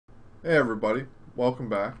Hey everybody, welcome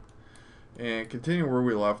back. And continuing where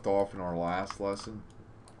we left off in our last lesson,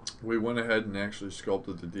 we went ahead and actually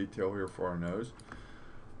sculpted the detail here for our nose,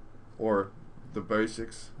 or the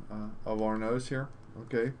basics of our nose here.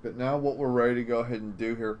 Okay, but now what we're ready to go ahead and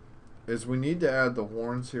do here is we need to add the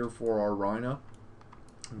horns here for our rhino.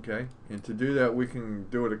 Okay, and to do that we can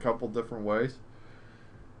do it a couple different ways.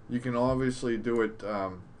 You can obviously do it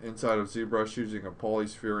inside of ZBrush using a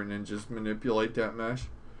polysphere and then just manipulate that mesh.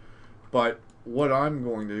 But what I'm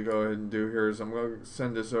going to go ahead and do here is I'm going to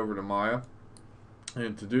send this over to Maya.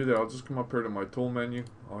 And to do that, I'll just come up here to my tool menu.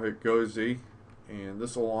 I'll hit Go Z, and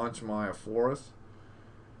this will launch Maya for us.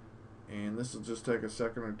 And this will just take a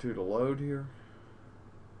second or two to load here.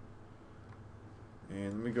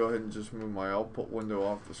 And let me go ahead and just move my output window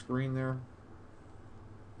off the screen there.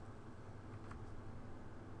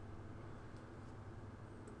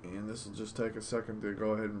 And this will just take a second to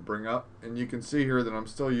go ahead and bring up. And you can see here that I'm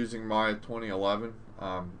still using Maya 2011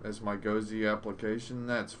 as my Go Z application.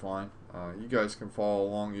 That's fine. You guys can follow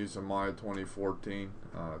along using Maya 2014,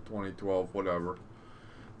 2012, whatever.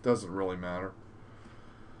 Doesn't really matter.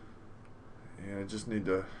 And I just need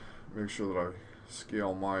to make sure that I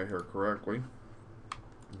scale Maya here correctly.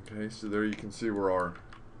 Okay, so there you can see where our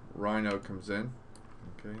rhino comes in.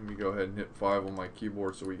 Okay, let me go ahead and hit 5 on my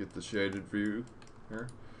keyboard so we get the shaded view here.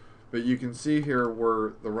 But you can see here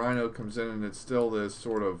where the rhino comes in, and it's still this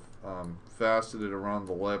sort of faceted around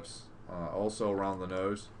the lips, also around the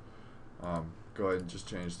nose. Go ahead and just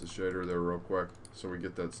change the shader there real quick so we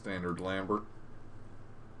get that standard Lambert.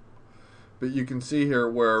 But you can see here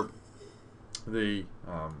where the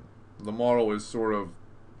model is sort of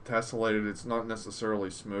tessellated. It's not necessarily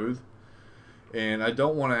smooth. And I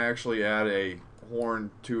don't want to actually add a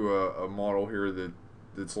horn to a model here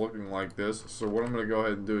that's looking like this. So what I'm going to go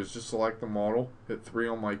ahead and do is just select the model, hit 3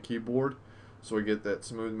 on my keyboard so I get that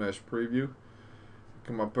smooth mesh preview.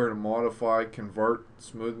 Come up here to modify, convert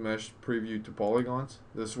smooth mesh preview to polygons.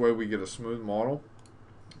 This way we get a smooth model.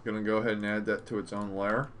 I'm going to go ahead and add that to its own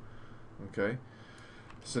layer. Okay.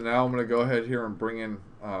 So now I'm going to go ahead here and bring in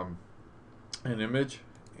an image.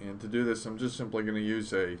 And to do this, I'm just simply going to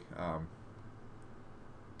use a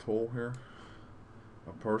tool here,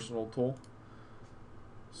 a personal tool.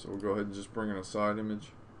 So we'll go ahead and just bring in a side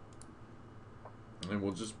image, and then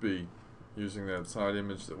we'll just be using that side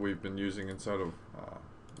image that we've been using inside of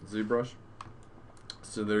ZBrush.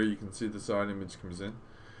 So there you can see the side image comes in.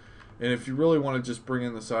 And if you really want to just bring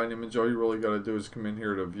in the side image, all you really got to do is come in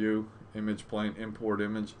here to View, Image Plane, Import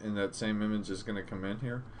Image, and that same image is going to come in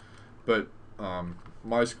here. But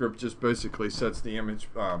my script just basically sets the image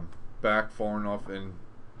back far enough in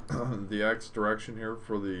the X direction here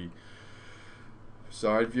for the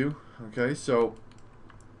side view. Okay, so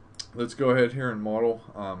let's go ahead here and model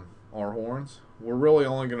our horns. We're really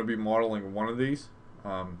only going to be modeling one of these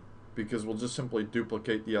because we'll just simply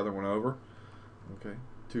duplicate the other one over. Okay,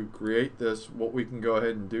 to create this, what we can go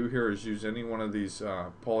ahead and do here is use any one of these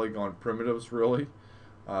polygon primitives, really.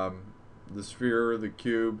 The sphere, the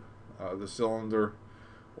cube, the cylinder,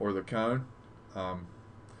 or the cone.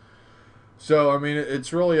 So, I mean,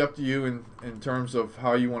 it's really up to you in terms of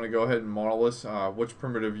how you want to go ahead and model this, which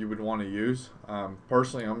primitive you would want to use.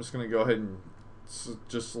 Personally, I'm just going to go ahead and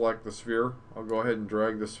just select the sphere. I'll go ahead and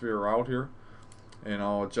drag the sphere out here, and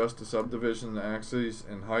I'll adjust the subdivision, the axes,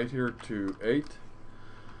 and height here to 8.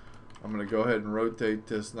 I'm going to go ahead and rotate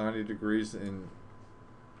this 90 degrees in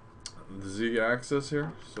the Z-axis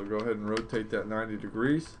here. So go ahead and rotate that 90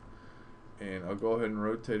 degrees, and I'll go ahead and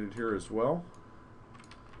rotate it here as well.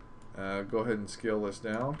 Go ahead and scale this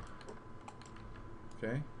down.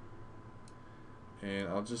 Okay. And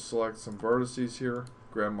I'll just select some vertices here,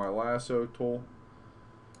 grab my lasso tool,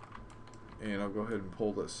 and I'll go ahead and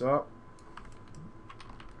pull this up.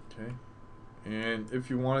 Okay. And if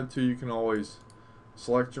you wanted to, you can always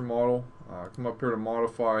select your model, come up here to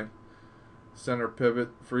modify, center pivot,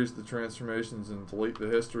 freeze the transformations, and delete the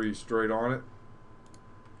history straight on it.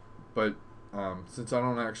 But since I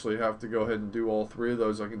don't actually have to go ahead and do all 3 of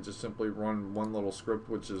those, I can just simply run one little script,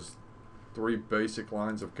 which is 3 basic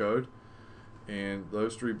lines of code. And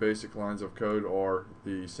those 3 basic lines of code are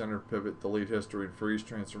the center pivot, delete history, and freeze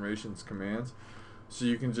transformations commands. So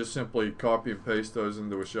you can just simply copy and paste those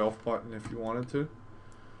into a shelf button if you wanted to.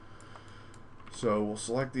 So we'll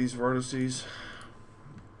select these vertices,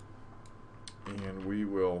 and we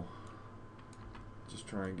will just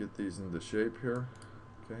try and get these into shape here.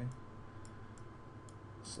 Okay.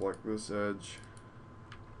 Select this edge,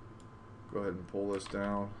 go ahead and pull this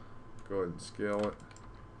down, go ahead and scale it,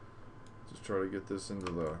 just try to get this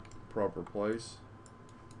into the proper place.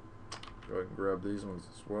 Go ahead and grab these ones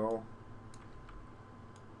as well.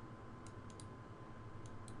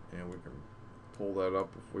 And we can pull that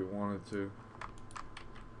up if we wanted to.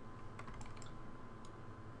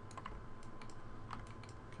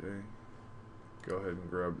 Okay, go ahead and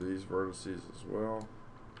grab these vertices as well.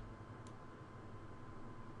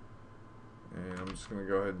 And I'm just going to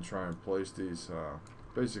go ahead and try and place these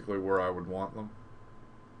basically where I would want them.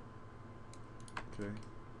 Okay,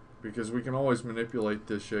 because we can always manipulate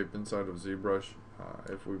this shape inside of ZBrush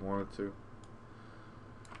if we wanted to.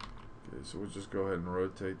 Okay, so we'll just go ahead and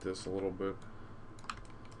rotate this a little bit.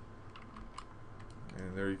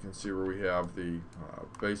 And there you can see where we have the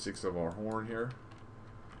basics of our horn here.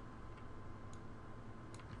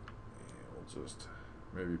 And we'll just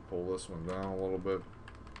maybe pull this one down a little bit.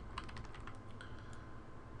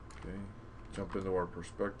 Okay, jump into our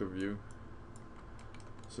perspective view.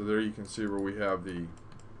 So there you can see where we have the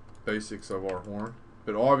basics of our horn.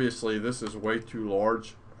 But obviously this is way too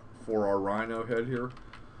large for our rhino head here.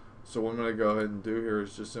 So what I'm going to go ahead and do here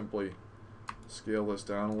is just simply scale this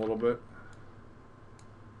down a little bit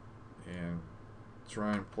and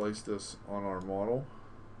try and place this on our model.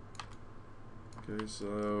 Okay,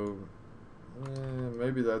 so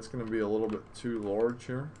maybe that's going to be a little bit too large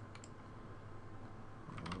here.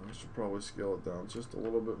 I should probably scale it down just a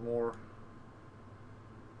little bit more.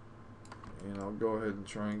 And I'll go ahead and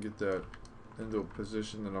try and get that into a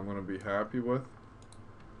position that I'm going to be happy with.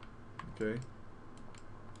 Okay.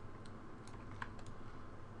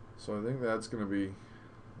 So I think that's going to be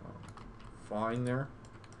fine there.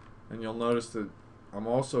 And you'll notice that I'm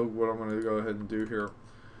also, what I'm going to go ahead and do here,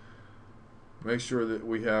 make sure that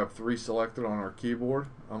we have 3 selected on our keyboard.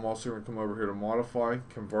 I'm also going to come over here to modify,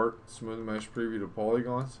 convert smooth mesh preview to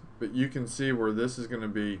polygons. But you can see where this is going to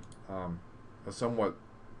be a somewhat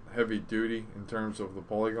heavy duty in terms of the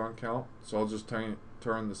polygon count. So I'll just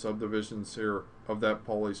turn the subdivisions here of that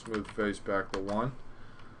poly smooth face back to 1.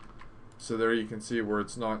 So there you can see where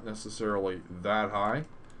it's not necessarily that high.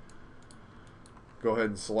 Go ahead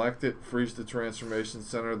and select it, freeze the transformation,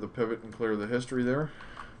 center the pivot, and clear the history there.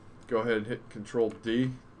 Go ahead and hit Control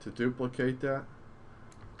D to duplicate that.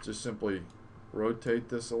 Just simply rotate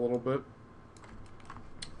this a little bit.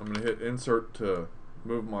 I'm going to hit Insert to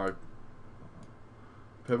move my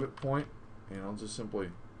pivot point, and I'll just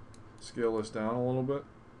simply scale this down a little bit.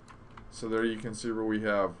 So there you can see where we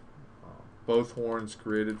have both horns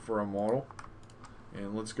created for a model.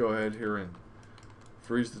 And let's go ahead here and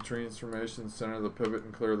freeze the transformation, center the pivot,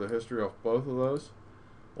 and clear the history off both of those.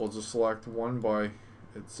 We'll just select one by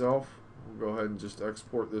itself. We'll go ahead and just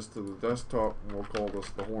export this to the desktop, and we'll call this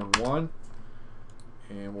the horn 1.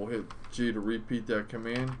 And we'll hit G to repeat that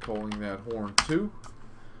command, calling that horn 2.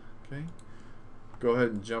 Okay. Go ahead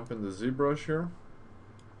and jump into ZBrush here.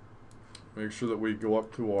 Make sure that we go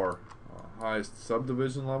up to our highest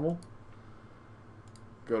subdivision level.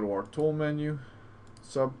 Go to our tool menu,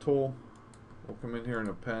 subtool. We'll come in here and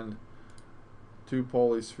append 2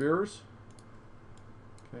 polyspheres.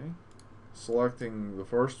 Okay. Selecting the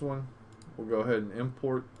first one, we'll go ahead and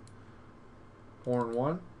import horn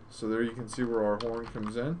 1. So there you can see where our horn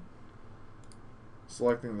comes in.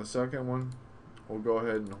 Selecting the second one, we'll go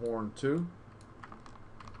ahead and horn 2.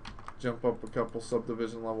 Jump up a couple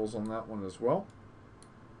subdivision levels on that one as well.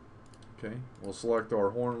 Okay, we'll select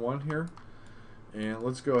our horn 1 here. And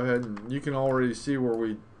let's go ahead, and you can already see where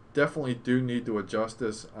we definitely do need to adjust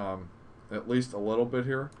this at least a little bit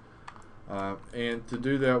here. And to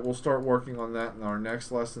do that, we'll start working on that in our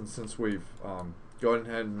next lesson, since we've gone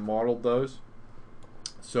ahead and modeled those.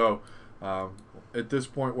 So at this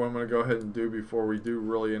point, what I'm going to go ahead and do before we do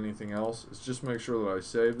really anything else is just make sure that I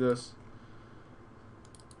save this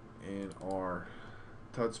in our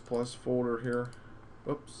Tuts Plus folder here.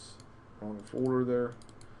 Oops, wrong folder there.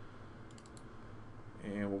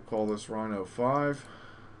 And we'll call this Rhino 5.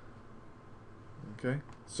 Okay,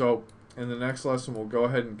 so in the next lesson, we'll go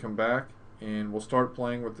ahead and come back and we'll start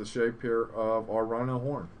playing with the shape here of our rhino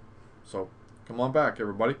horn. So come on back,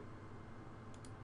 everybody.